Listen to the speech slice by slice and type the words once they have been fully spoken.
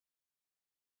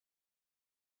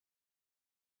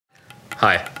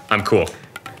Hi, I'm Kuhl.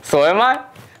 So am I.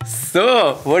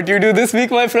 So, what do you do this week,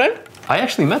 my friend? I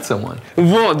actually met someone.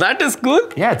 Whoa, that is cool.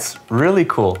 Yeah, it's really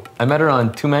cool. I met her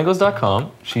on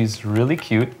twomangoes.com. She's really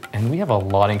cute, and we have a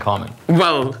lot in common.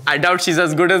 Well, I doubt she's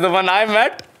as good as the one I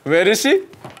met. Where is she?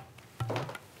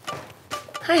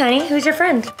 Hi, honey. Who's your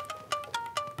friend?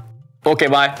 Okay,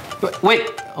 bye.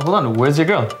 Wait, hold on. Where's your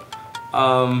girl?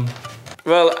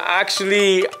 Well,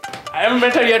 actually, I haven't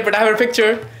met her yet, but I have her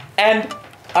picture and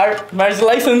our marriage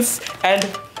license, and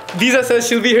visa says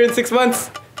she'll be here in 6 months.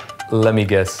 Let me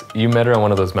guess. You met her on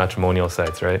one of those matrimonial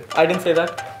sites, right? I didn't say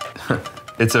that.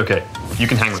 It's okay. You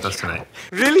can hang with us tonight.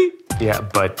 Really? Yeah,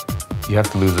 but you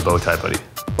have to lose the bow tie, buddy.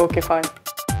 Okay, fine.